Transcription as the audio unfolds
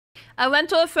I went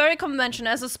to a furry convention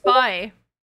as a spy.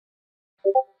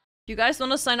 You guys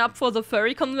wanna sign up for the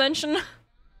furry convention?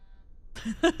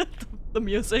 The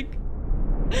music.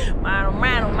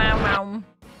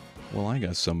 Well, I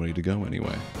got somebody to go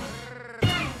anyway.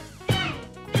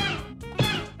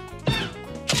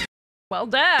 Well,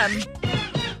 damn.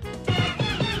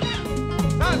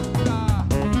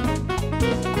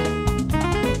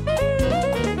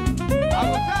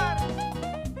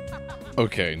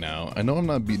 Okay, now, I know I'm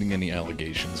not beating any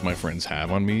allegations my friends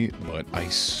have on me, but I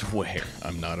swear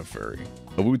I'm not a furry.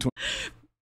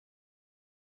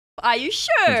 Are you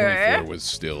sure? 24 was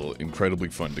still incredibly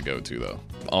fun to go to, though.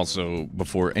 Also,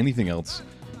 before anything else,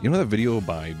 you know that video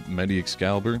by Medi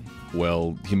Excalibur?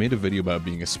 Well, he made a video about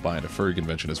being a spy at a furry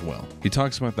convention as well. He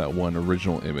talks about that one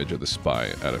original image of the spy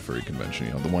at a furry convention,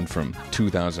 you know, the one from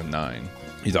 2009.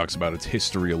 He talks about its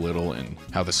history a little and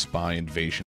how the spy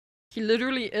invasion. He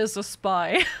literally is a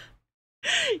spy.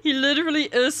 He literally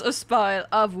is a spy.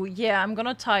 Avu, yeah, I'm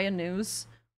gonna tie a noose.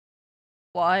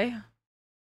 Why?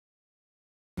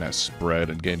 Has spread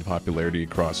and gained popularity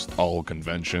across all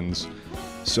conventions.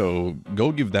 So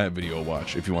go give that video a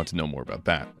watch if you want to know more about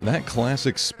that. That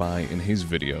classic spy in his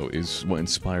video is what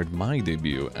inspired my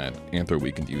debut at Anthro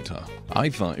Week in Utah. I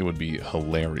thought it would be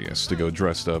hilarious to go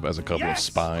dressed up as a couple of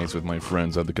spies with my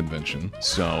friends at the convention.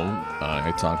 So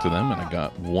I talked to them and I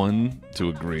got one to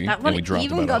agree, and we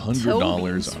dropped about $100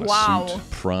 on a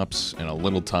suit, props, and a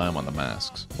little time on the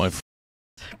masks.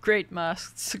 Great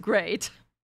masks, great.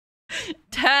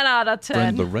 10 out of 10.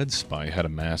 Friend the Red Spy had a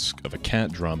mask of a cat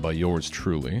drawn by yours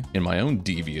truly, and my own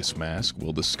devious mask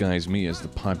will disguise me as the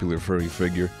popular furry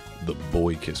figure, the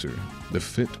Boy Kisser. The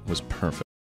fit was perfect.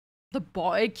 The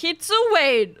Boy Kitsu?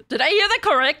 Wait, did I hear that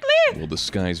correctly? Will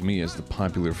disguise me as the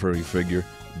popular furry figure,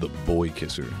 the Boy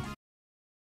Kisser.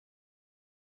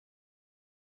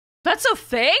 That's a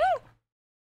thing?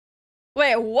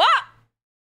 Wait, what?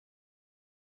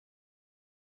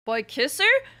 Boy Kisser?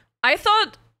 I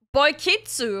thought Boy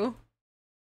Kitsu.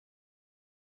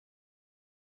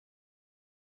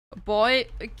 Boy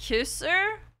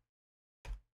Kisser?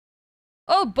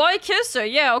 Oh, Boy Kisser.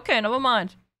 Yeah, okay, never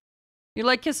mind. You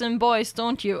like kissing boys,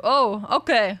 don't you? Oh,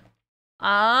 okay.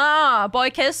 Ah, Boy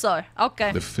Kisser.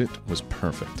 Okay. The fit was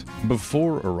perfect.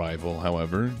 Before arrival,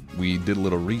 however, we did a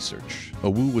little research.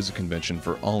 AWOO was a convention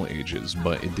for all ages,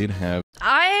 but it did have...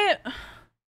 I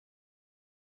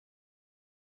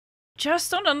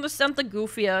just don't understand the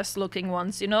goofy-ass looking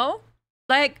ones, you know?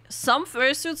 Like, some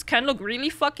fursuits can look really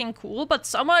fucking cool, but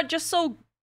some are just so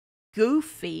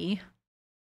goofy.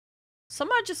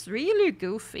 Some are just really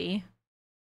goofy.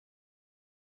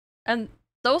 And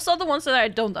those are the ones that I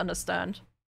don't understand.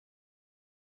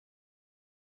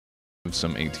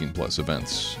 Some 18+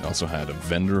 events. Also had a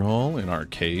vendor hall, an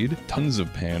arcade, tons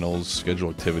of panels,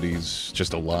 scheduled activities,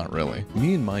 just a lot really.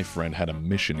 Me and my friend had a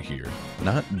mission here,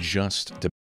 not just to...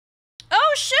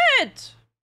 Oh shit!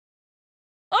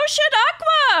 Oh shit,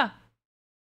 Aqua!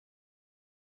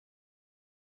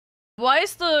 Why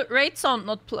is the raid sound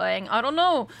not playing? I don't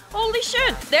know. Holy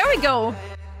shit, there we go!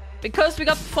 Because we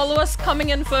got followers coming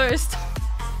in first.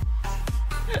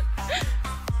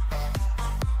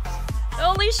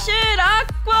 Holy shit,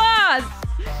 Aqua!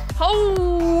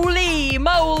 Holy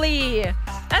moly!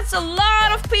 That's a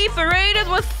lot of people rated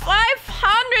with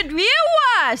 500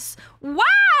 viewers!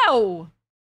 Wow!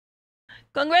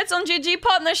 Congrats on GG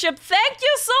partnership. Thank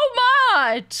you so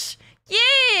much!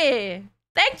 Yeah!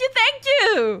 Thank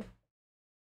you!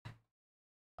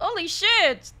 Holy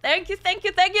shit! Thank you,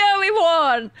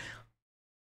 everyone!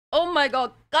 Oh my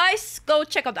god. Guys, go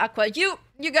check out Aqua. You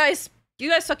guys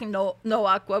fucking know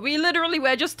Aqua. We literally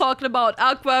were just talking about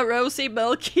Aqua, Rosie,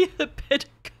 Milky a bit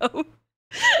ago.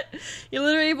 You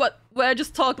literally we're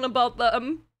just talking about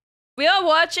them. We are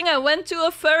watching I went to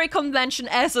a furry convention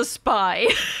as a spy.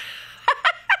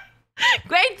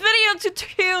 Great video to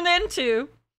tune into.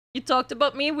 You talked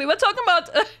about me. We were talking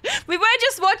about we were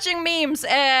just watching memes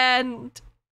and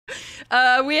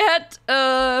we had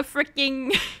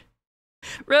freaking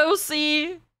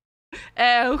Rosie we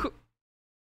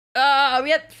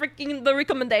had freaking the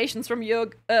recommendations from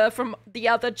you from the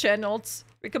other channels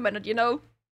recommended, you know.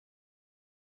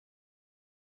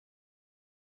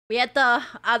 We had the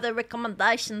other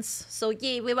recommendations, so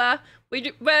yeah, we were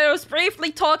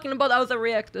briefly talking about other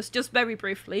reactors, just very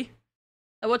briefly.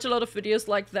 I watch a lot of videos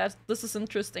like that. This is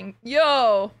interesting.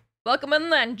 Yo, welcome in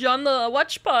then, join the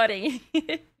watch party.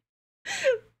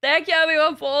 Thank you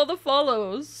everyone for all the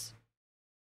follows.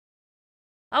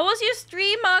 How was your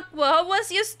stream, Aqua? How was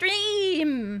your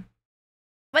stream?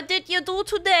 What did you do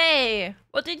today?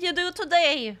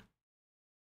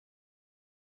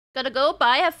 Gotta go,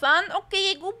 bye, have fun?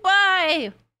 Okay,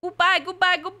 goodbye. Goodbye,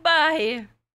 goodbye, goodbye.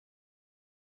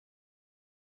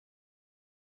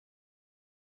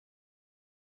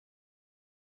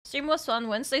 Stream was fun.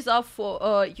 Wednesdays off for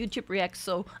YouTube Reacts,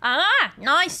 so... Ah,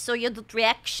 nice! So you did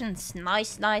reactions.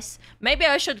 Nice, nice. Maybe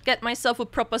I should get myself a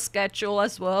proper schedule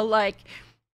as well, like...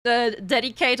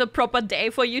 dedicate a proper day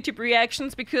for YouTube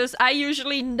reactions, because I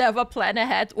usually never plan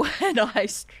ahead when I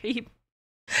stream.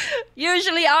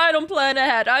 Usually I don't plan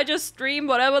ahead. I just stream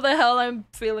whatever the hell I'm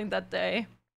feeling that day.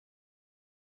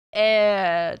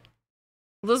 And...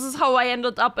 this is how I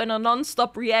ended up in a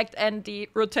non-stop React Andy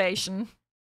rotation.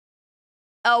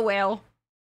 Oh well.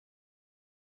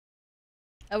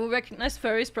 I will recognize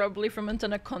furries probably from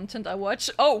internet content I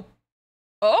watch. Oh!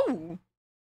 Oh!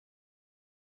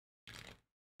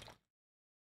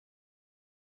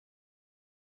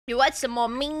 You watch some more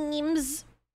memes?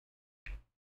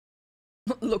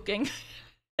 Looking.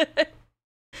 This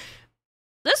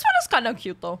one is kind of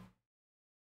cute though.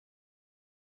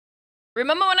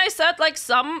 Remember when I said like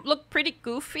some look pretty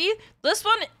goofy? This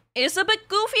one is a bit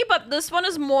goofy, but this one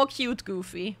is more cute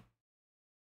goofy.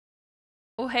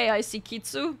 Oh hey, I see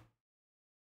Kitsu.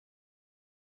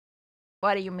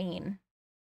 What do you mean?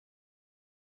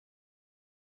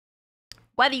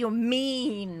 What do you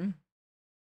mean?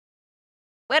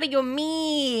 What do you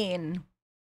mean?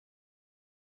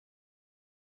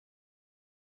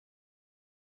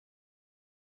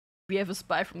 We have a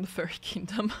spy from the furry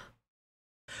kingdom.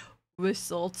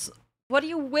 Whistles. What are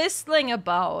you whistling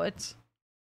about?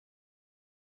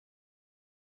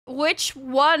 Which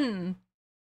one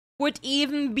would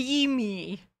even be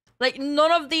me? Like,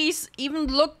 none of these even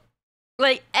look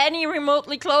like any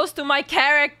remotely close to my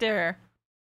character.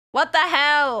 What the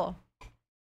hell?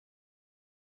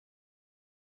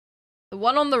 The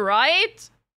one on the right?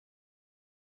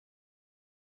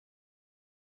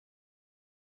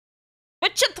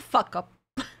 But shut the fuck up.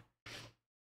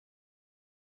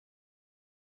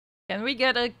 Can we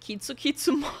get a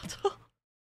Kitsu model?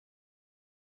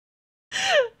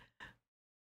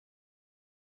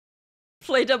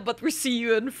 Played up, but we see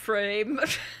you in frame.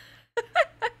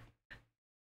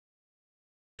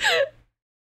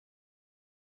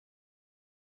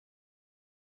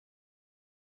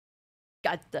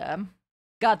 Goddamn.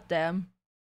 Goddamn.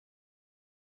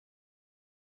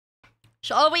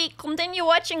 Shall we continue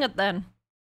watching it then?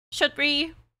 Should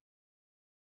we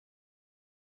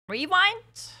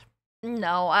rewind?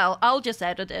 No, I'll just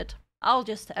edit it. I'll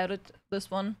just edit this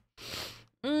one.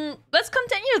 Let's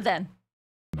continue then.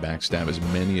 Backstab as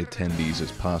many attendees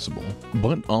as possible,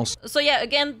 but also... So yeah,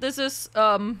 again, this is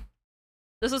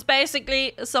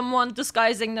basically someone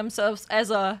disguising themselves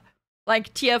as a,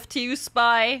 like, TF2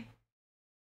 spy.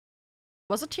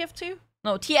 Was it TF2?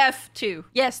 No, TF2.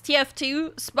 Yes,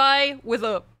 TF2 spy with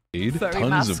a furry tons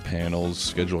mask. of panels,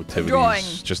 schedule activities, Drawing.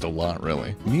 just a lot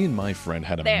really. Me and my friend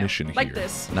had a mission like here,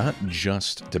 this. not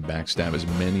just to backstab as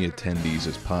many attendees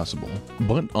as possible,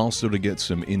 but also to get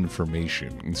some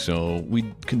information. So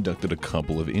we conducted a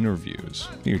couple of interviews.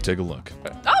 Here, take a look.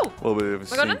 Oh! A little bit of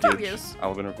We got syncage. interviews.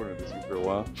 I've been recording this for a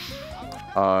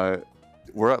while.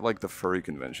 We're at like the furry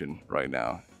convention right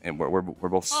now, and we're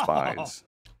both spies.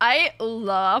 I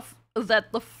love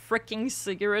that the freaking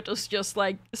cigarette is just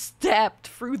like stabbed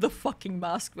through the fucking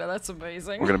mask. Well, that's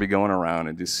amazing. We're gonna be going around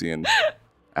and just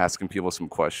asking people some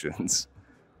questions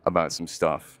about some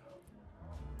stuff.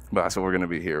 But that's what we're gonna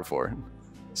be here for.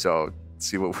 So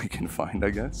see what we can find, I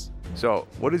guess. So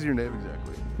what is your name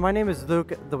exactly? My name is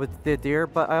Luke the Deer,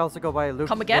 but I also go by Luke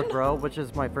Come again? LeGros, which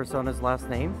is my persona's last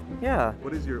name. Yeah.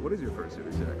 What is your first name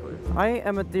exactly? I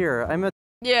am a deer. I'm a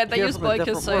Yeah, they deer use from a Boyka,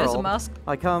 different so he has a world. mask.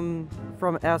 I come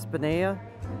from Aspenea.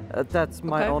 That's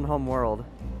my Okay. own home world.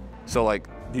 So like,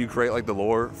 do you create like the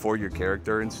lore for your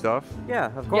character and stuff?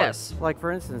 Yeah, of course. Yes. Like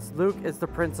for instance, Luke is the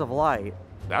Prince of Light.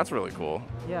 That's really cool.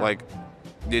 Yeah. Like,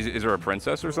 is there a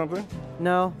princess or something?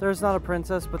 No, there's not a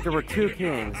princess, but there were two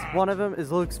kings. One of them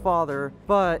is Luke's father,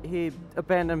 but he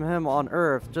abandoned him on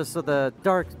Earth just so the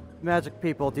dark magic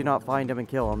people do not find him and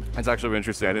kill him. That's actually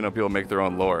interesting. I didn't know people make their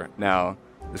own lore. Now,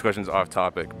 this question's off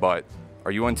topic, but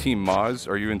are you on Team Maz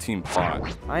or are you in Team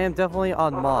Pod? I am definitely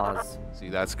on Maz. See,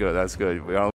 that's good. That's good.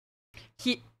 We all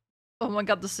Oh my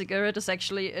god, the cigarette is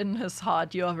actually in his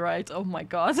heart. You're right. Oh my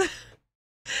god.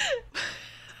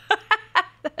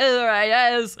 Alright,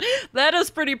 that is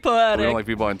pretty we poetic. don't like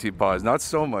people on Team Pause. Not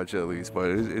so much, at least, but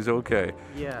it's okay.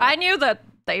 Yeah. I knew that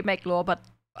they make lore, but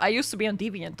I used to be on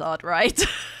DeviantArt, right?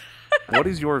 What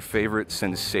is your favorite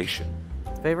sensation?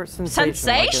 Favorite sensation?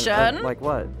 Sensation? Like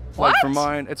what? What? Like for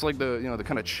mine, it's like the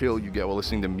kind of chill you get while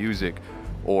listening to music,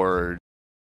 or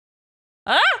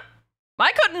Huh?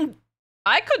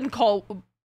 I couldn't call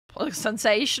a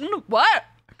sensation. What?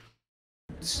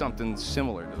 something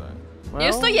similar to that? Well,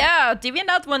 Used to, yeah,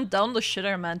 DeviantArt went down the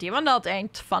shitter, man. DeviantArt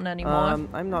ain't fun anymore.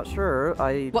 I'm not sure.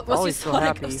 I What was always your feel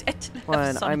Sonic? happy I didn't have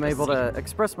when Sonic I'm able scene. to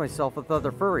express myself with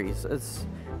other furries.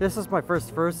 This is my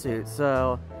first fursuit,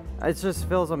 so it just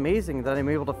feels amazing that I'm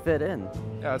able to fit in.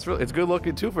 Yeah, it's good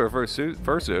looking too for a fursuit.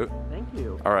 Thank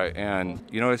you. All right, and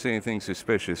you notice anything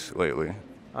suspicious lately?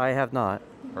 I have not.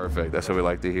 Perfect. That's what we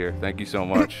like to hear. Thank you so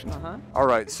much. Uh-huh. All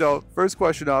right, so first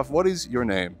question off, what is your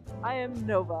name? I am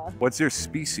Nova, What's your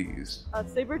species? a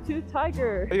saber-toothed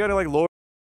tiger. You gotta like lore.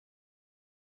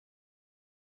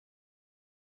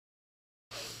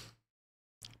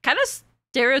 Kind of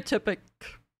stereotypic.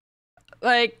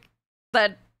 Like,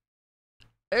 that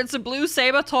it's a blue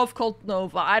saber toph called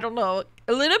Nova. I don't know.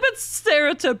 A little bit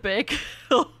stereotypic.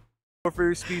 For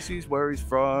your species, where he's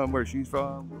from, where she's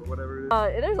from, or whatever it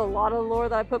is. There's a lot of lore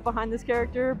that I put behind this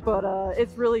character, but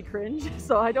it's really cringe,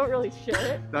 so I don't really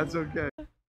share it. That's okay.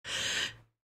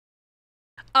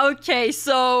 Okay,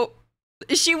 so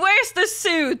she wears the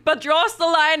suit, but draws the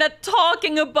line at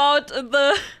talking about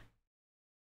the...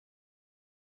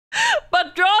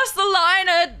 but draws the line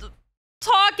at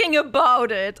talking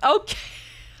about it. Okay.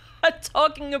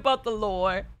 Talking about the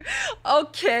lore.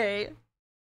 Okay.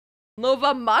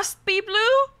 Nova must be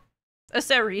blue? Is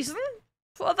there a reason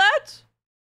for that?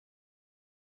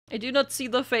 I do not see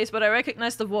the face, but I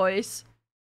recognize the voice.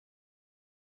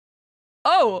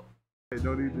 Oh!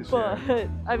 No need to share. But,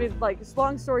 I mean, like,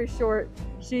 long story short,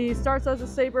 she starts as a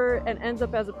saber and ends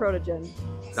up as a protogen.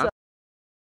 So,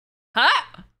 Huh?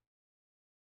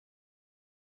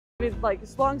 I mean, like,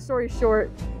 long story short,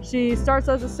 she starts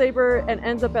as a saber and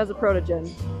ends up as a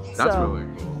protogen. That's So, really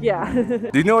cool. Yeah. Do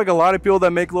you know like a lot of people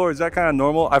that make lore? Is that kind of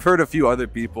normal? I've heard a few other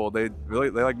people. They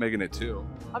like making it too.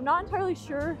 I'm not entirely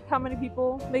sure how many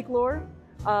people make lore.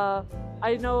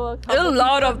 I know a couple A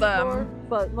lot people of make them. lore,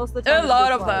 but most of the time A it's lot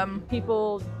just, of like, them.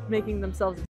 people making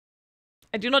themselves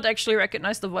I do not actually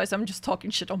recognize the voice, I'm just talking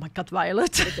shit. Oh my god,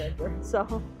 Violet. a character.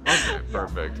 So, Okay,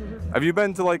 perfect. Have you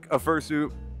been to like a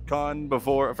fursuit con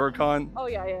before? A fur con? oh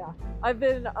yeah. I've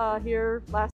been here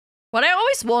last. What I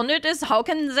always wondered is how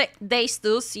can they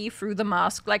still see through the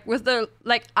mask? Like, with the,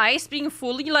 like, eyes being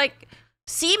fully, like,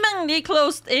 seemingly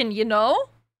closed in, you know?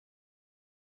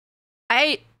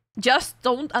 I just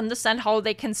don't understand how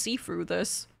they can see through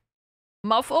this.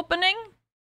 Mouth opening?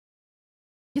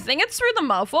 You think it's through the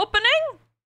mouth opening?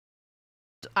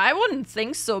 I wouldn't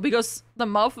think so, because the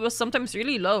mouth was sometimes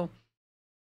really low.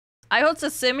 Eye holes are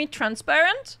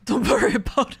semi-transparent? Don't worry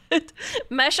about it.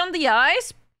 Mesh on the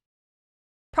eyes?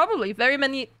 Probably very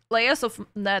many layers of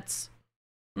nets.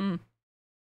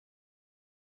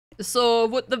 So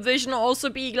would the vision also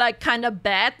be like kind of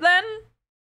bad then?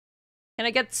 Can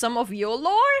I get some of your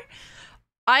lore?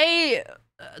 I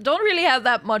don't really have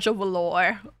that much of a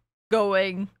lore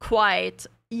going quite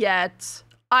yet.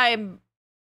 I'm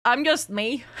just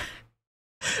me.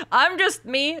 I'm just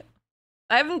me.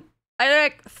 I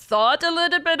like thought a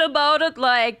little bit about it,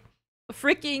 like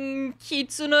freaking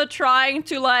Kitsunero trying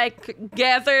to like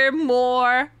gather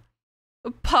more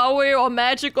power or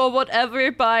magic or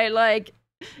whatever by like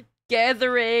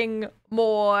gathering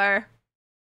more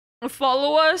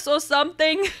followers or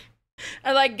something.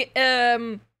 And like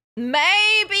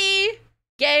maybe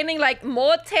gaining like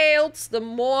more tails the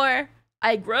more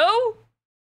I grow.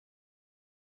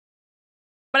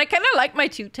 But I kind of like my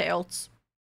 2 tails.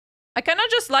 I kind of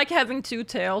just like having 2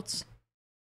 tails.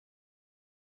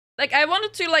 Like, I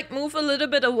wanted to, like, move a little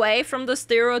bit away from the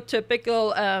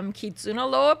stereotypical, Kitsunero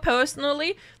lore,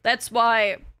 personally. That's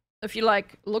why, if you,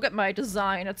 like, look at my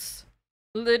design, it's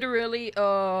literally,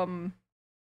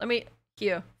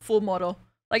 here, full model.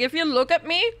 Like, if you look at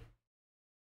me,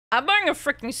 I'm wearing a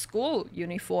freaking school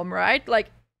uniform, right? Like,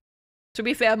 to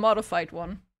be fair, a modified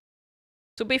one.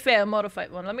 To be fair, a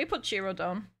modified one. Let me put Shiro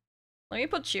down.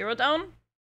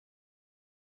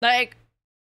 Like,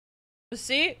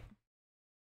 see?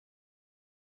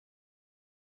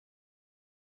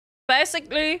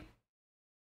 Basically,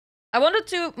 I wanted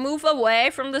to move away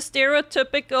from the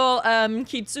stereotypical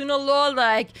Kitsunero lore,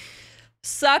 like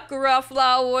sakura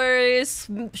flowers,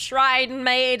 shrine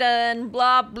maiden,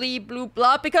 blah blee blue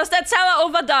blah, because that's hella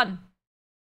overdone.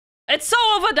 It's so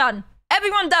overdone.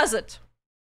 Everyone does it.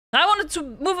 I wanted to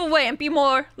move away and be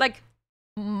more like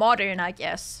modern, I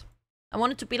guess. I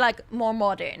wanted to be like more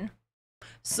modern.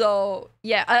 So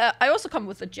yeah, I also come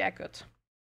with a jacket.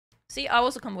 See, I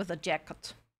also come with a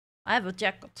jacket. I have a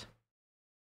jacket.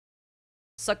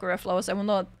 Sakura flowers. I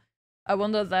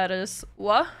wonder that is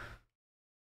what?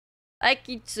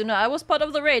 Kitsunero, I was part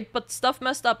of the raid, but stuff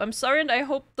messed up. I'm sorry and I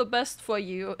hope the best for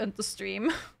you and the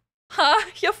stream. Huh?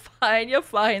 You're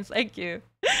fine, thank you.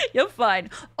 You're fine.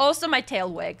 Also, my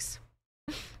tail wags.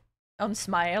 On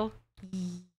smile.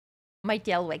 My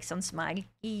tail wags on smile.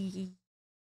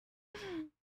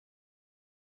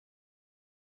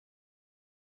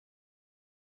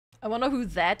 I wonder who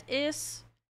that is.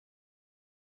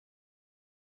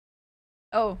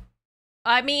 Oh.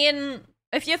 I mean,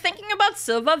 if you're thinking about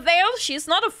Silverveil, she's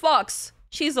not a fox.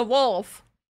 She's a wolf.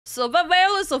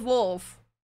 Silverveil is a wolf.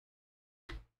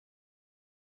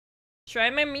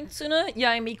 Shrine my Mitsuna?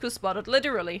 Yeah, Miku spotted.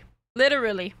 Literally.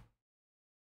 Literally.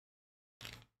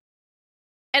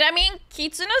 And I mean,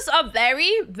 kitsunes are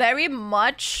very, very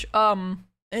much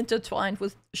intertwined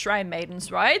with shrine maidens,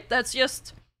 right? That's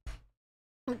just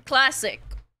classic.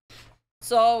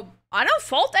 So I don't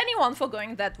fault anyone for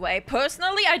going that way.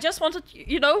 Personally, I just wanted,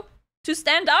 you know, to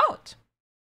stand out.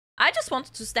 I just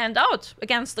wanted to stand out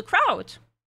against the crowd.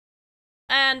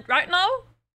 And right now,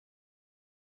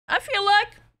 I feel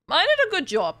like I did a good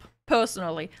job,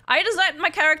 personally. I designed my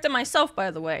character myself,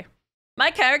 by the way.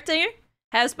 My character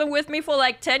has been with me for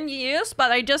like 10 years,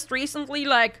 but I just recently,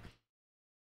 like,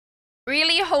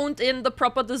 really honed in the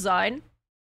proper design.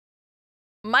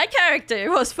 My character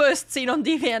was first seen on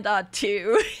DeviantArt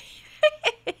 2.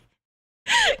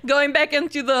 Going back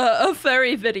into the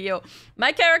FURRY video.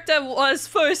 My character was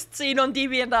first seen on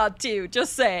DeviantArt 2,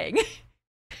 just saying.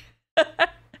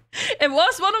 It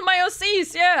was one of my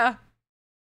OCs, yeah.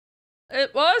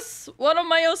 It was one of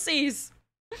my OCs.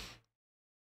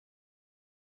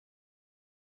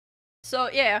 So,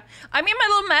 yeah. I mean, my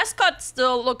little mascot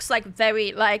still looks like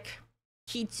very, like,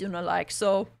 Kitsune-like,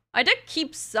 so I did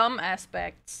keep some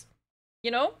aspects.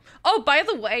 You know? Oh, by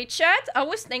the way, chat, I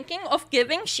was thinking of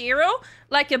giving Shiro,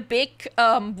 like, a big,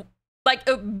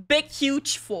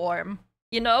 huge form.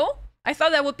 You know? I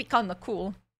thought that would be kinda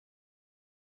cool.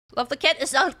 Love the cat.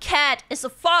 It's not a cat, it's a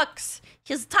fox.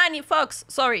 He's a tiny fox.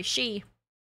 Sorry, she.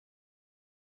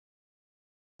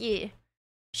 Yeah.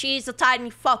 She's a tiny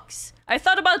fox. I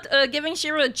thought about giving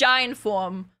Shiro a giant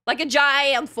form. Like a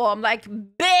giant form. Like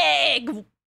big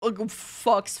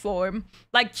fox form.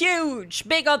 Like huge.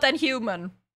 Bigger than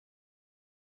human.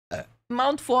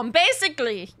 Mount form.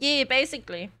 Basically. Yeah,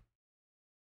 basically.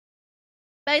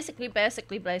 Basically.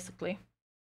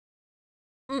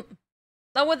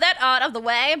 Now with that out of the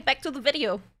way, back to the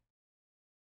video.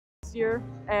 This year,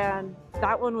 and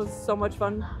that one was so much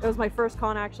fun. It was my first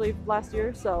con actually last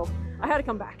year, so I had to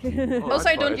come back. Also,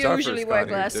 I don't usually wear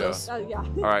glasses. Yeah.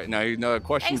 Alright, now another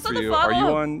question Thanks for for the you. Are you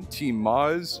follow-up. on Team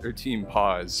Moz or Team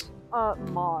Pause?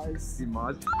 Maz. Team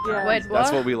Moz? Yeah. Wait,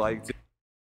 That's what? what we like to.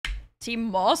 Team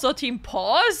Moss or Team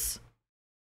Pause?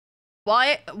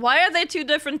 Why are they two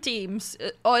different teams?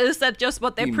 Or is that just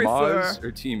what they Team prefer? Moz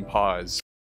or Team Pause?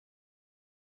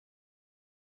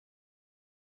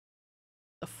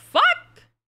 The fuck?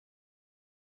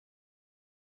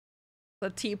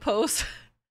 The T-pose.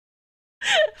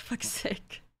 Fuck's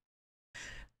sake.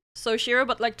 So Shiro,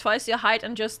 but like twice your height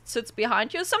and just sits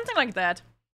behind you? Something like that.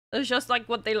 It's just like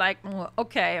what they like.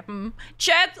 Okay.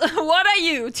 Chat, what are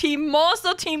you? Team Moss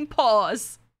or Team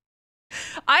Pause?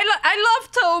 I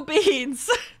love toe beans.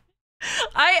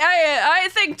 I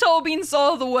think toe beans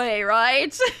all the way,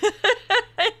 right?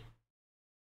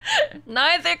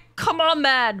 Neither. Come on,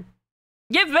 man.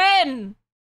 Give in.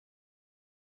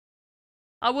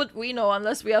 How would we know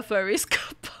unless we are furries?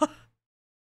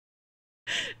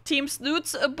 Team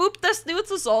Snoots. Boop the Snoots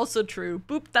is also true.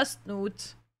 Boop the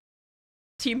Snoot.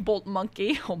 Team Bolt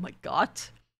Monkey. Oh my god.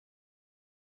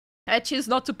 I choose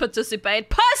not to participate.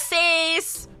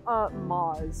 Pussies!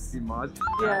 Maz. Team Moz?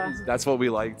 Yeah. That's what we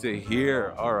like to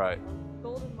hear. Alright.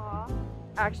 Golden Ma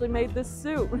actually made this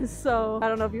suit, so I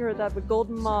don't know if you heard that, but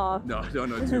Golden Ma. No, I don't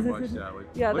know too much.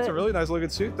 Yeah, Looks they- a really nice looking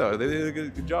suit though. They did a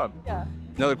good job. Yeah.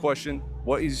 Another question.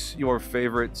 What is your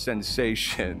favorite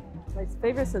sensation? My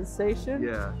favorite sensation?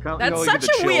 Yeah. That's such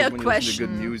a weird Good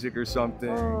question. music or something.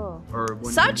 Oh. Or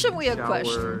when Such you a weird shower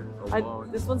question. alone.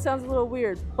 This one sounds a little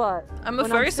weird, but I'm a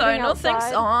when furry, so I sitting know things.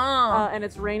 outside, and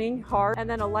it's raining hard, and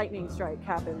then a lightning strike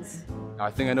happens.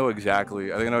 I think I know exactly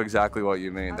what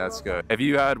you mean. That's good. If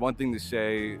you had one thing to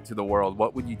say to the world,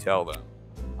 what would you tell them?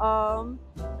 Hi.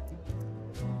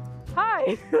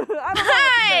 I don't know what to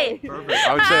Hi! say. Perfect.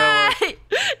 I would say Hi!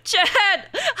 Chad!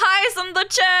 Hi's on the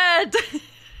chat!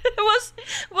 It was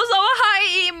our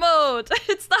high emote!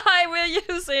 It's the high we're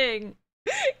using!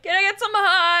 Can I get some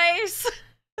highs?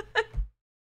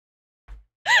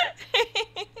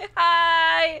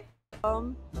 Hi!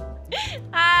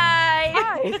 Hi!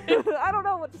 Hi. I don't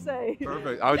know what to say.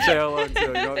 perfect. I would say hello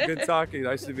too. Good talking.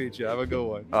 Nice to meet you. Have a good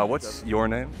one. What's your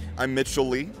name? I'm Mitchell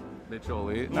Lee. Mitchell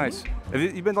Elite. Nice. Have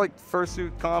you been to, like,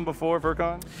 Fursuit Con before,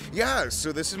 FurCon? Yeah,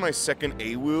 so this is my second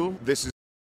AWU. This is,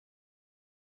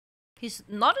 He's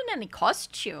not in any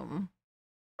costume.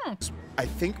 I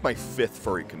think, my 5th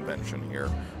furry convention here.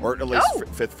 Or at least Oh.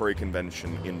 5th furry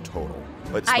convention in total.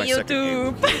 But it's Hi, my second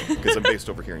YouTube. AWU because I'm based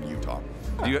over here in Utah.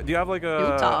 Do you have like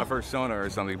Utah. a persona or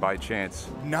something by chance?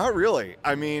 Not really.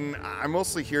 I mean, I'm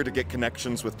mostly here to get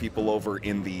connections with people over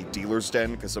in the dealer's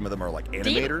den because some of them are like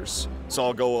animators. So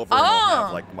I'll go over and I'll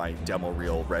have like my demo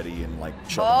reel ready and like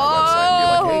show them my website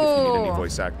and be like, hey, if you need any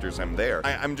voice actors, I'm there.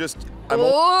 I'm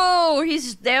Oh,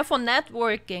 he's there for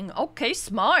networking. Okay,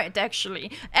 smart, actually.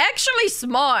 Actually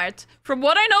smart. From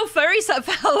what I know, furries have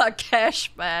hella cash,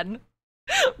 man.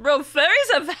 Bro,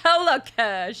 furries have hella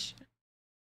cash.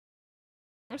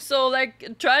 So,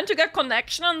 like, trying to get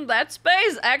connection on that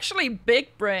space, actually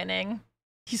big braining.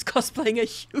 He's cosplaying a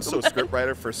human. also a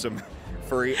scriptwriter for some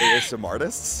furry ASM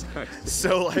artists.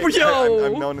 So, like, Yo.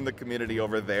 I'm known in the community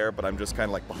over there, but I'm just kind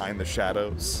of like behind the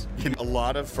shadows. You know, a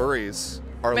lot of furries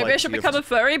are Maybe like, I should become a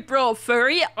furry, bro.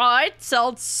 Furry art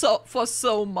sells for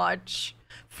so much.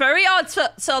 Furry art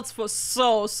sells for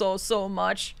so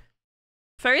much.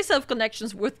 Furries have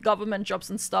connections with government jobs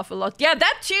and stuff a lot. Yeah,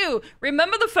 that too.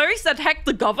 Remember the furries that hacked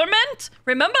the government?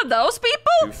 Remember those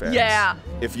people? fans. Yeah.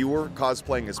 If you were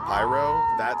cosplaying as Pyro,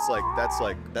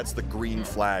 that's the green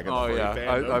flag of the furry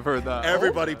fandom. I've heard that.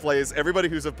 Everybody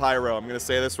who's a Pyro, I'm gonna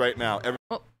say this right now.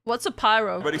 What's a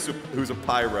pyro? Everybody who's a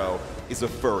Pyro is a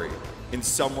furry in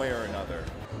some way or another.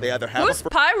 They either have Who's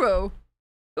Pyro?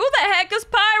 Who the heck is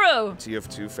Pyro?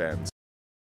 TF2 fans.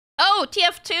 Oh,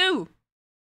 TF2.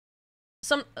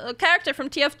 Some character from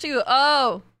TF2.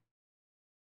 Oh.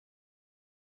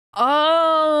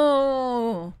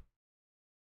 Oh.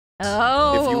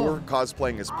 Oh. If you were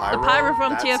cosplaying as Pyro, The Pyro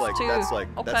from that's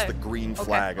TF2. That's the green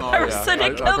flag. Oh, Of I'm the yeah.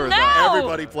 cynical I've heard now.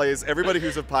 that. Everybody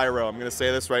who's a Pyro, I'm gonna say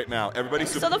this right now. Everybody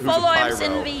So who's the a follow Pyro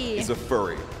MCNV. is a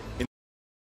furry.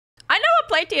 I never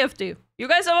played TF2. You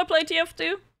guys ever play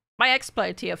TF2? My ex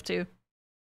played TF2.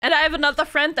 And I have another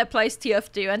friend that plays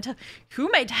TF2 and who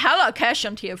made hella cash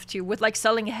on TF2 with like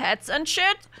selling hats and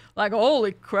shit. Like,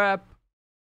 holy crap.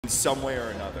 In some way or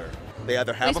another. They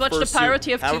either have Please a watch the fursuit, Pyro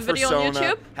TF2 have a video on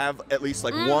persona, YouTube. have at least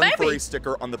like one maybe. furry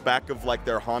sticker on the back of like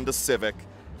their Honda Civic.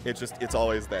 It's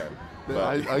always there.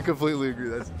 But I completely agree.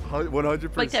 That's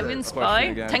 100%. Like Devin Question Spy?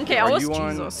 again. 10K Are hours? you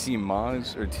on Jesus. Team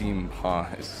Maz or Team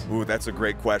Paz? ooh, that's a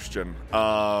great question.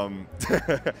 I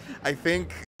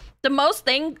think The most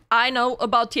thing I know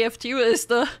about TF2 is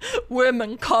the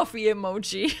women coffee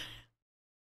emoji.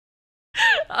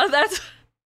 That's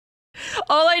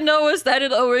all I know is that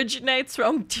it originates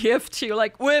from TF2,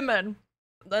 like women,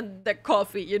 then the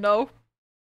coffee. You know,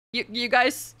 you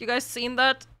guys seen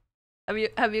that? Have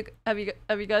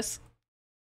you guys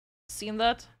seen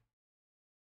that?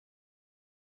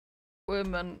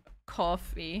 Women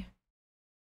coffee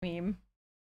meme.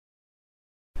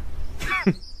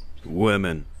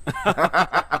 Women.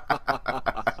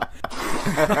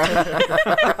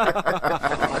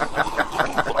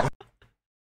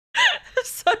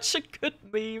 Such a good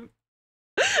meme.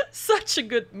 Such a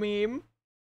good meme.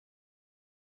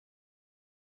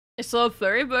 I saw a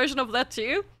furry version of that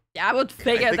too. Yeah, I would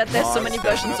figure think that there's so Maz many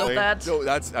versions of definitely- that. No,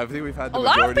 that's. I think we've had the A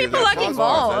lot of majority people that. like Pause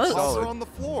involved. That's paws are solid. on the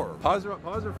floor. Pause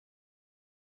are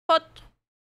But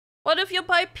what if you're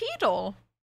bipedal?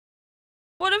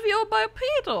 What if you're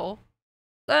bipedal?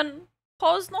 Then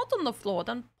paws not on the floor.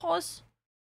 Then paws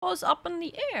up in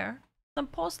the air. Then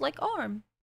paws like arm.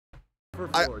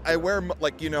 I wear,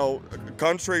 like, you know,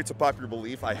 contrary to popular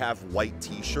belief, I have white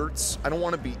t-shirts. I don't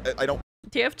want to be, I don't.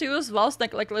 TF2 as well,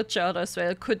 like Glitchard as well.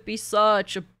 It could be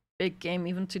such a big game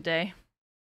even today.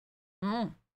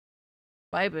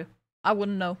 Maybe. I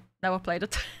wouldn't know. Never played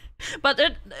it. But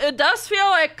it does feel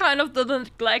like kind of the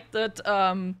neglected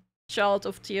child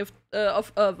of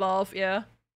Valve, yeah.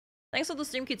 Thanks for the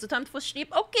stream, kids. It's time for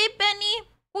sleep. Okay, Benny.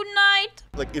 Good night.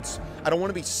 Like, I don't want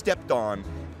to be stepped on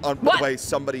What? by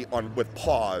somebody with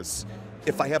paws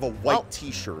if I have a white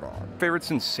t-shirt on. favorite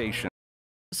sensation.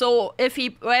 So if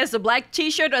he wears a black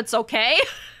t-shirt, it's okay?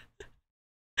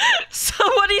 So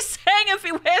what he's saying, if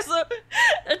he wears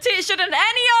a t-shirt in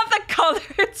any other color,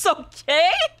 it's okay?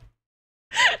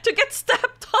 To get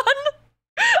stepped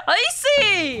on? I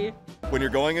see! When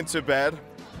you're going into bed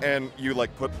and you,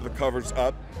 like, put the covers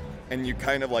up and you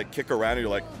kind of, like, kick around and you're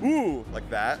like, ooh, like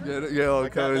that. Yeah,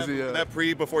 Like that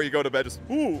before you go to bed, just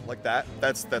ooh, like that.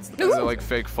 That's the Is it like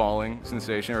fake falling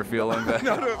sensation or feeling that?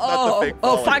 no, not the Oh, fake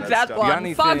oh, falling, fuck that stuff. one. You got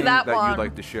anything Fuck that that one. you'd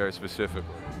like to share specifically?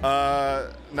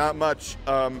 Not much.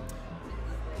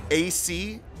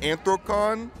 AC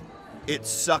Anthrocon, it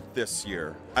sucked this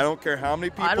year. I don't care how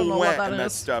many I don't people know what went that and that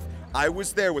is. stuff. I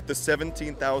was there with the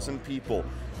 17,000 people.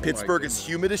 Pittsburgh is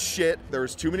humid as shit. There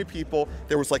was too many people.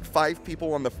 There was like 5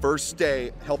 people on the first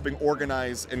day helping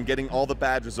organize and getting all the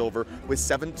badges over with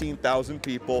 17,000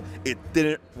 people. It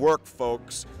didn't work,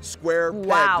 folks. Square peg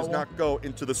does not go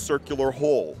into the circular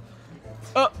hole.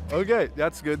 Okay,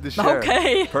 that's good to share.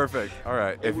 Okay. Perfect. All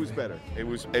right. It was better. It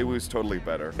was totally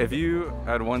better. If you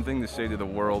had one thing to say to the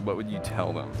world, what would you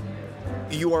tell them?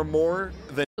 You are more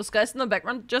than Those guys in the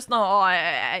background just now, oh,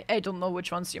 I don't know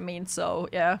which ones you mean, so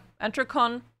yeah.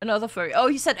 Anthrocon, another furry. Oh,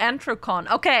 he said Anthrocon.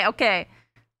 Okay, okay.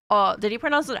 Did he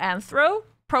pronounce it Anthro?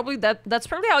 Probably that's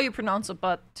probably how you pronounce it,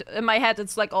 but in my head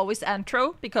it's like always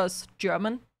Anthro because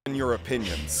German. in your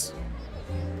opinions.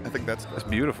 I think that's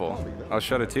beautiful. I'll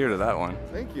shed a tear to that one.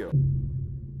 Thank you.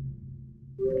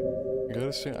 I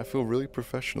gotta say, I feel really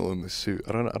professional in this suit.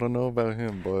 I don't know about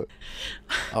him, but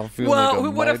I feel Well, like a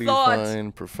who would have mighty thought?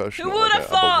 fine professional. Who would have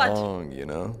thought? I belong, you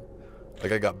know?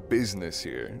 Like I got business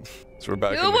here. So we're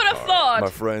back Who in the would have car. thought? My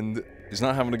friend is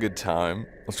not having a good time.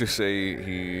 Let's just say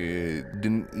he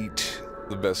didn't eat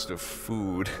the best of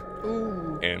food.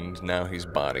 Ooh. And now his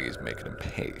body is making him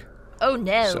pay. Oh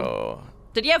no. So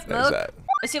did he have there's milk? that.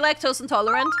 Is he lactose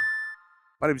intolerant?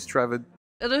 My name's Trevor.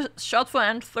 It is short for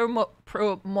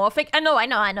anthropomorphic. I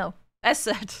know. I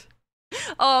said.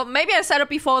 Oh, maybe I said it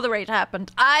before the raid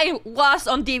happened. I was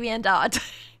on DeviantArt.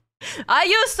 I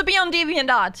used to be on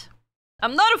DeviantArt.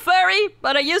 I'm not a furry,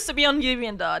 but I used to be on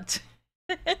DeviantArt.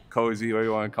 Cozy, what do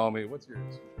you want to call me? What's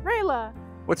yours? Rayla.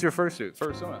 What's your fursuit?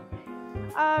 Fursona.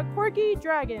 Corgi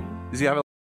Dragon. Does he have a,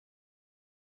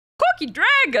 Corky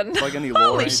Dragon! like any lore or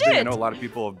Holy anything? I shit! know a lot of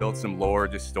people have built some lore,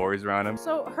 just stories around him.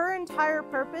 So her entire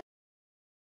purpose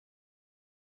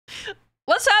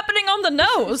What's happening on the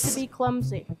is nose? to be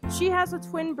clumsy. She has a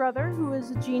twin brother who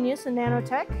is a genius in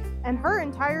nanotech, and her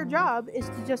entire job is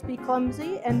to just be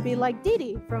clumsy and be like Dee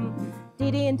Dee from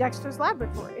Dee Dee and Dexter's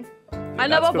Laboratory. I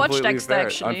never That's watched completely Dexter, fair.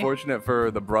 actually. Unfortunate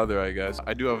for the brother, I guess.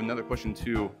 I do have another question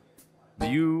too. Are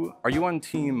you on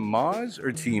Team Moz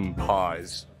or Team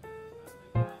Pause?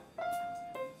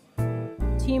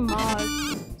 Team Mars.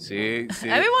 See,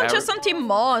 Everyone just on Team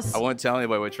Moss. I won't tell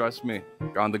anybody, but trust me,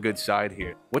 you're on the good side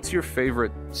here. What's your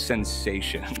favorite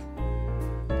sensation?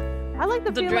 I like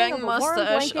the The feeling dragon of a warm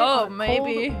mustache. blanket Oh, on a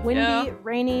maybe. cold, windy, Yeah.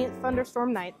 rainy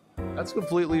thunderstorm night. That's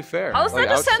completely fair. How's that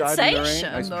a outside in the rain,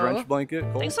 sensation, nice though? drenched blanket.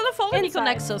 Cold. Thanks for the follow, Nico Inside.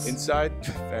 Nexus. Inside,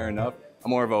 fair enough. I'm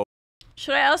more of a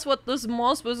Should I ask what this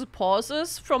Moss versus Pause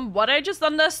is? From what I just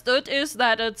understood is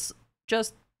that it's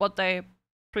just what they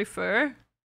prefer.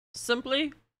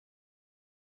 Simply.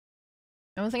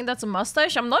 I don't think that's a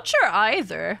mustache. I'm not sure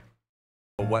either.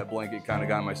 wet blanket kind of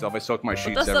guy myself. I soak my What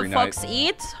sheets does every the night. fox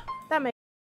eat? That makes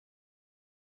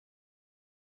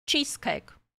Cheesecake.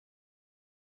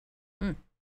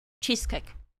 Cheesecake.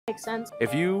 sense.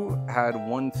 If you had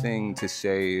one thing to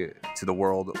say to the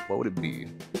world, what would it be?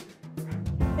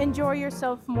 Enjoy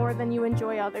yourself more than you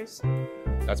enjoy others.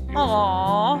 That's beautiful.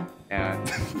 Aww.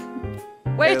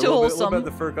 And Way hey, too a little wholesome. bit about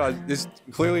the fur cause.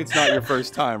 Clearly, it's not your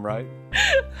first time, right?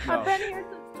 I've been here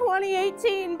since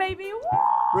 2018, baby. Woo!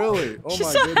 Really? Oh She's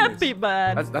my so goodness. happy,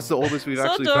 man. That's the oldest we've So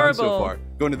actually found so adorable. far.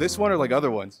 Going to this one or like other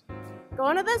ones?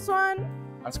 Going to this one.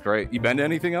 That's great. You been to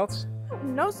anything else?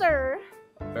 No, sir.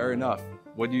 Fair enough.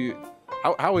 What do you?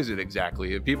 How is it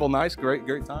exactly? Are people nice? Great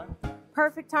time.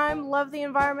 Perfect time. Love the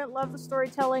environment. Love the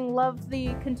storytelling. Love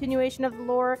the continuation of the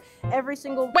lore. Every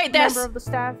single Wait, there's- member of the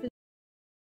staff is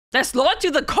There's Lord to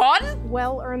the con?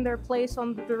 well earned their place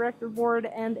on the director board,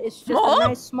 and it's just Huh? a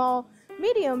nice small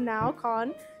medium now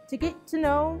con to get to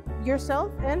know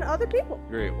yourself and other people.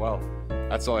 Great. Well,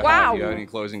 that's all I Wow. have. You have any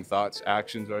closing thoughts,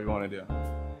 actions, what do you want to do?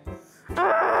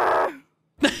 Ah!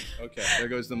 Okay, there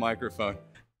goes the microphone.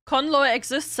 Con lore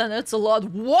exists and it's a lot.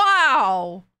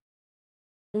 Wow!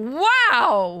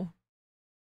 Wow!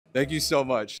 Thank you so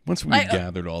much. Once we I-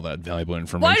 gathered all that valuable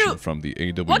information do- from the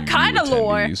AWU what kind of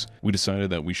lore? attendees, we decided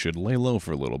that we should lay low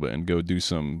for a little bit and go do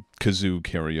some kazoo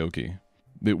karaoke.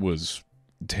 It was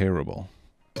terrible.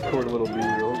 Record a little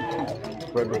B-roll.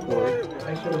 Red record.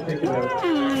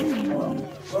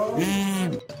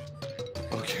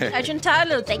 Okay. Agent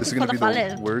Tyler, thank This is you for gonna the be the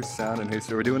follow. worst sound in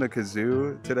history. We're doing a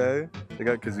kazoo today. They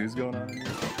got kazoos going on.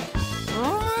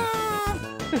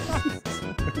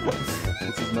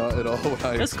 This is not at all what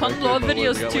I There's expected. Condor but look,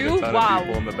 videos we got, too? Like a ton Wow. of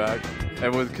people in the back,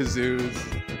 and with kazoos.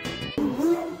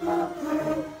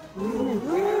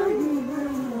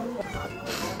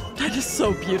 That is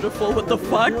so beautiful, what the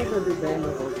fuck?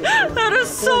 That is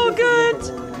so good!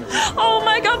 Oh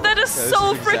my god, that is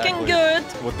so freaking good!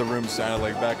 What the room sounded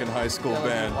like back in high school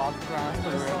band.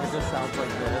 It just sounds like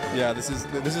this. Yeah,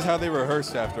 this is how they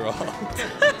rehearsed after all.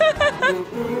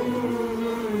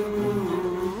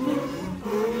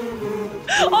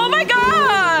 Oh my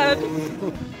god!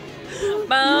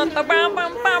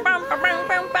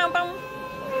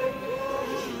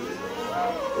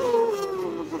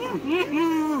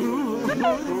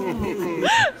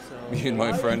 Me and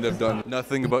my friend have done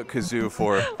nothing but kazoo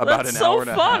for about That's an hour so and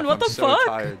a fun. half. What I'm the so fuck?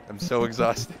 tired. I'm so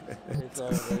exhausted.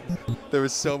 There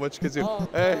was so much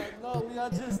kazoo. Hey. No,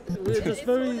 we're just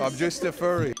furries. I'm just a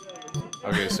furry.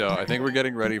 Okay, so I think we're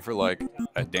getting ready for like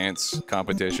a dance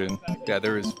competition. Yeah,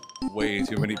 there is way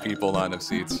too many people, not enough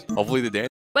seats. Hopefully the dance.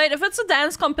 Wait, if it's a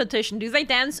dance competition, do they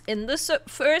dance in the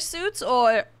fursuits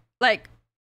or like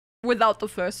without the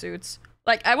fursuits?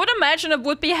 Like, I would imagine it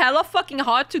would be hella fucking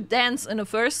hard to dance in a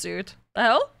fursuit. The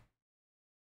hell?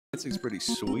 Dancing's pretty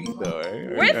sweet though,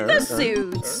 eh? With the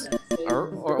suits!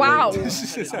 Wow.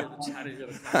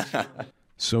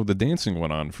 So the dancing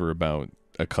went on for about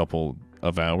a couple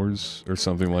of hours or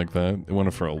something like that. It went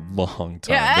on for a long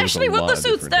time. Yeah, There was a actually with lot the of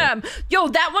suits, different damn. Yo,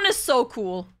 that one is so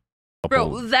cool. Bro,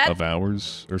 couple that of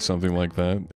hours or something like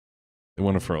that. It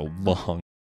went on for a long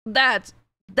that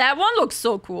one looks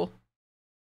so cool.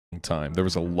 time. There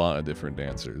was a lot of different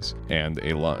dancers and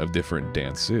a lot of different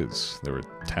dances. There were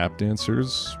tap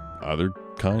dancers, other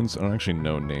kinds. I don't actually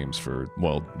know names for,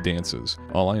 well, dances.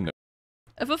 All I know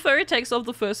If a furry takes off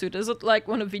the fursuit, is it like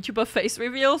one of VTuber face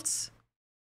reveals?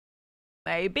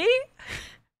 Maybe?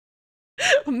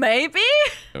 Maybe?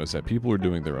 is that people were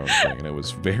doing their own thing, and it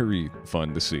was very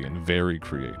fun to see and very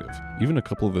creative. Even a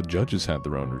couple of the judges had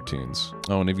their own routines.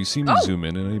 Oh, and if you see me zoom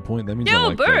in at any point, that means I Yo,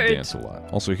 like that bird. dance a lot.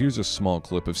 Also, here's a small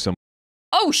clip of somebody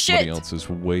Oh shit! else's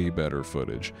way better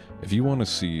footage. If you want to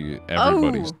see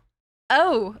everybody's...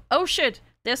 Oh shit!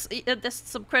 There's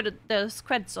some there's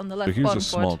credits on the So left here's bottom a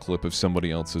small part. clip of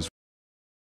somebody else's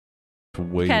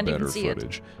way Can't even better see it.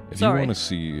 footage. If Sorry. you want to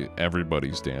see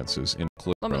everybody's dances in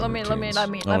clip Let me routines. let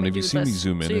Oh, me and if do you see me this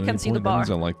zoom in so you at can any see the point, that bar.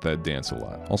 means I like that dance a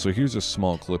lot. Also, here's a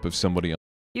small clip of somebody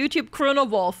YouTube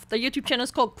Chronowolf. The YouTube channel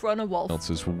is called Chronowolf.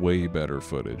 else's way better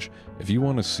footage. If you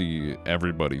want to see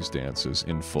everybody's dances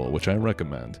in full, which I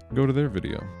recommend, go to their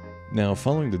video. Now,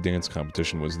 following the dance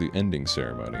competition was the ending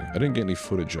ceremony. I didn't get any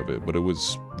footage of it, but it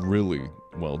was really,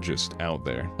 well, just out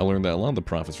there. I learned that a lot of the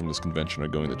profits from this convention are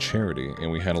going to charity, and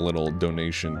we had a little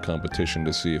donation competition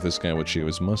to see if this guy would shave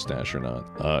his mustache or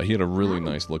not. He had a really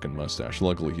nice looking mustache.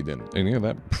 Luckily, he didn't. And yeah,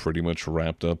 that pretty much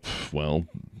wrapped up, well,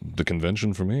 the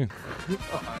convention for me.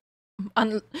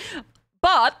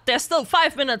 But there's still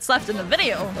 5 minutes left in the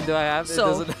video. Do I have?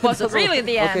 So, was it really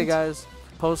the end? Okay, guys.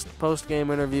 Post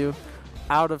game interview.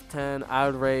 Out of 10, I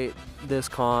would rate this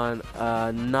con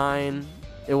 9.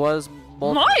 It was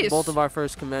both of our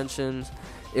first conventions.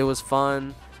 It was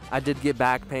fun. I did get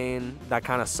back pain. That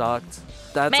kind of sucked.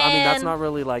 I mean, that's not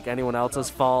really like anyone else's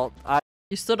fault.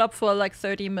 You stood up for like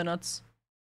 30 minutes.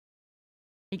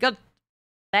 You got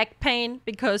back pain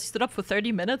because you stood up for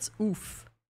 30 minutes? Oof.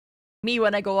 Me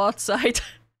when I go outside.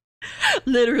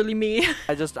 Literally me.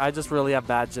 I just really have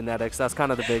bad genetics. That's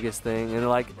kind of the biggest thing. And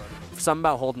like, something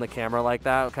about holding the camera like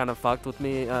that kind of fucked with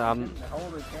me. Holding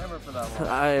the camera for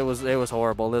that long. It was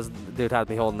horrible. This dude had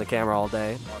me holding the camera all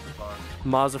day.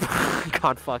 Maz,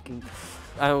 God fucking.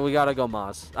 We gotta go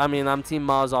Maz. I mean, I'm Team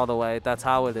Maz all the way. That's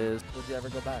how it is. Would you ever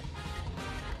go back?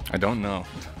 I don't know.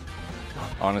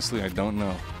 Honestly, I don't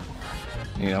know.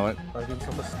 You know what?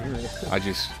 So mysterious. I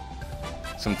just...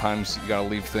 Sometimes you gotta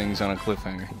leave things on a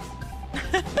cliffhanger.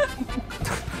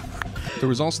 There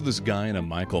was also this guy in a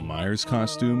Michael Myers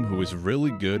costume who was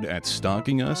really good at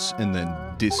stalking us and then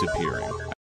disappearing.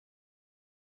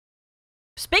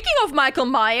 Speaking of Michael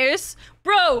Myers,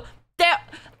 bro, oh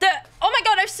my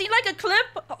god, I've seen like a clip,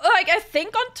 like I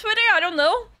think on Twitter, I don't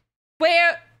know,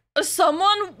 where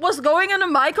someone was going in a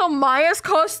Michael Myers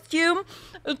costume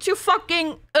to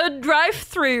fucking a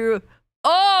drive-through.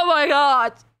 Oh my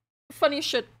god. Funny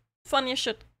shit. Funny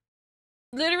shit.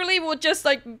 Literally would just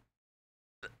like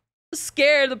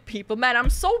scare the people. Man, I'm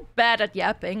so bad at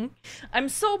yapping. I'm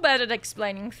so bad at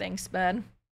explaining things, man.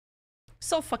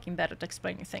 So fucking bad at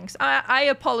explaining things. I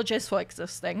apologize for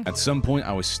existing. At some point,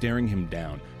 I was staring him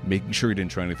down, making sure he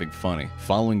didn't try anything funny.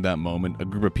 Following that moment, a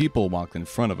group of people walked in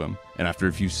front of him, and after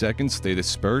a few seconds, they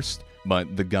dispersed,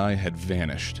 but the guy had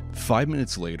vanished. 5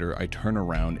 minutes later, I turn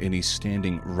around and he's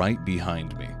standing right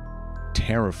behind me.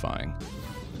 Terrifying.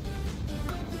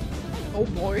 Oh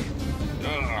boy.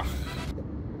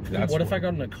 What if I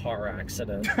got in a car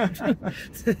accident?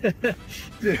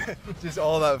 Just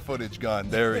all that footage gone.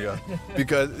 There we go.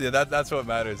 Because yeah, that's what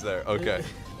matters there. Okay.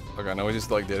 Okay, now we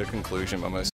just like did a conclusion by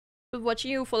myself.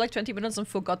 Watching you for like 20 minutes and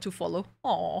forgot to follow.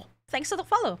 Aw, thanks for the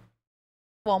follow.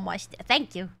 Well,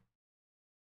 thank you.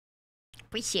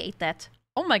 Appreciate that.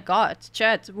 Oh my god,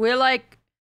 chat, we're like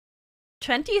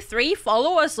 23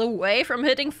 followers away from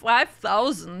hitting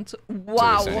 5,000.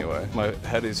 Wow. Anyway, my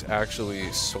head is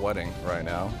actually sweating right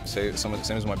now. Same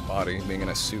as my body being in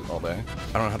a suit all day.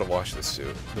 I don't know how to wash this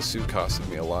suit. The suit costed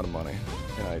me a lot of money,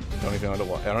 and I don't even know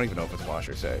how to I don't even know if it's wash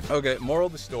or safe. Okay, moral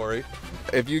of the story: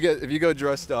 if you go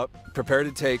dressed up, prepare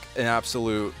to take an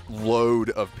absolute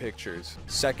load of pictures.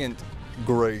 Second,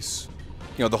 grace.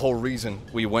 You know, the whole reason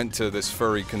we went to this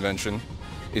furry convention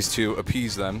is to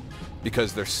appease them,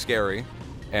 because they're scary,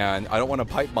 and I don't want a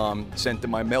pipe bomb sent to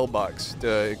my mailbox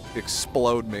to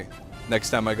explode me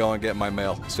next time I go and get my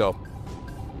mail. So,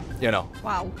 you know,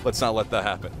 wow. Let's not let that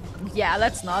happen. Yeah,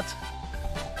 let's not.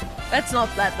 Let's not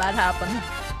let that happen.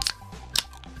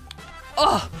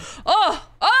 Oh, oh,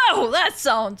 oh, that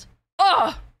sound.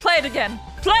 Oh, play it again.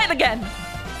 Play it again.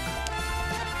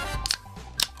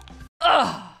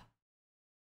 Oh.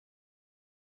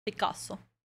 Picasso.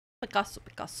 Picasso,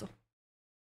 Picasso.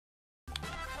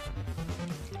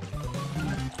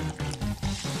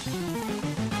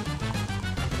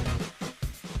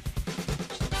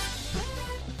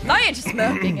 Now you're just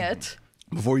smoking it.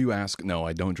 Before you ask, no,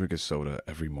 I don't drink a soda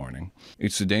every morning.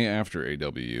 It's the day after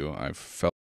AW. I've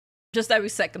felt just every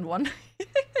second one.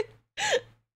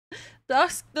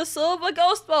 The Silver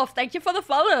Ghost Wolf, thank you for the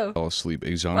follow. fell asleep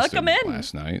exhausted Welcome in.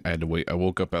 last night. I had to wait. I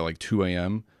woke up at like 2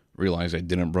 a.m. realized I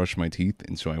didn't brush my teeth,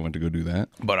 and so I went to go do that.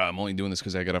 But I'm only doing this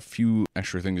because I got a few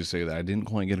extra things to say that I didn't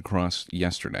quite get across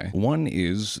yesterday. One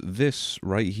is this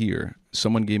right here.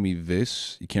 Someone gave me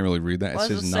this. You can't really read that. What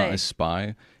it does says it not say? a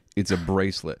spy. It's a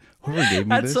bracelet. Whoever gave me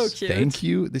That's this, so cute. thank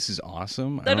you. This is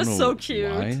awesome. That I don't is know so cute.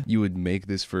 why you would make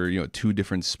this for, you know, 2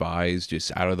 different spies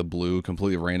just out of the blue,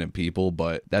 completely random people,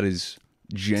 but that is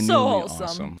genuinely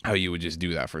awesome. How you would just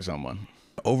do that for someone.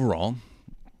 Overall,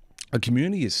 a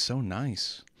community is so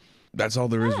nice. That's all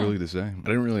there is really to say. I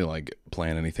didn't really like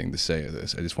plan anything to say of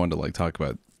this. I just wanted to like talk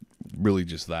about really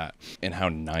just that and how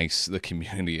nice the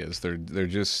community is. They're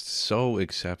just so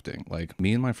accepting. Like,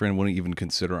 me and my friend wouldn't even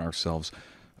consider ourselves,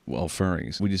 well,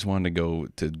 furries. We just wanted to go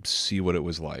to see what it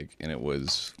was like, and it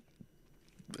was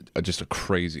just a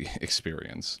crazy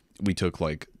experience. We took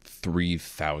like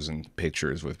 3,000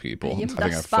 pictures with people. I think I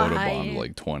photobombed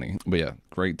like 20. But yeah,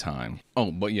 great time.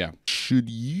 Oh, but yeah, should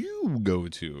you go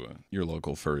to your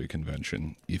local furry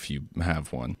convention if you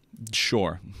have one?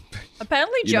 Sure.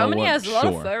 Apparently Germany has a lot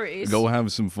of furries. Go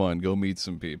have some fun. Go meet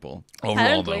some people.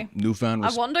 Overall, though, newfound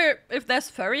I wonder if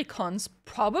there's furry cons.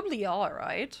 Probably are,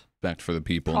 right? Respect for the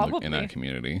people in that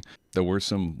community. There were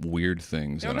some weird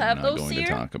things that I'm not going to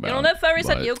talk about. You don't have furries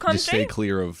at your country? Just stay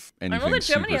clear of anything I know that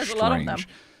Germany has a lot of them.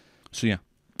 So yeah,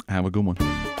 have a good one.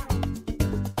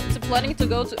 Is it planning to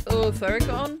go to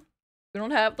FurryCon? We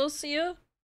don't have those here?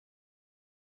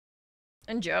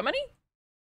 In Germany?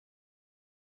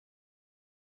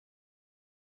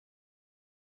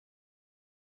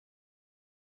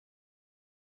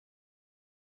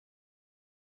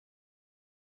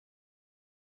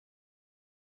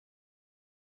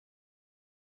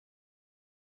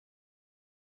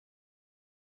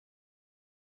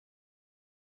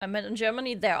 I meant in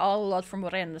Germany, there are a lot from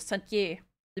what I understand. Yeah.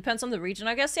 Depends on the region,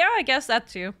 I guess. Yeah, I guess that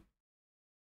too.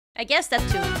 I guess that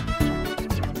too.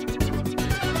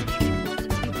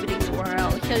 Video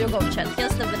URL. Here you go, chat.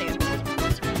 Here's the video.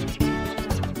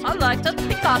 I liked it.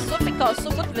 Picasso, Picasso.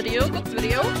 Good video, good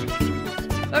video.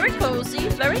 Very cozy,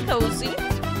 very cozy.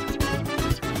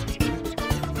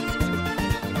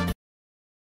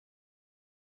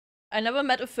 I never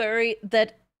met a furry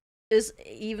that is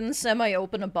even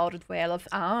semi-open about it where I love.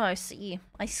 Ah, I see.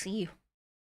 I see.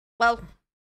 Well,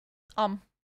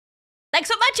 thanks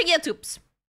for watching, YouTubes.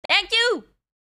 Thank you!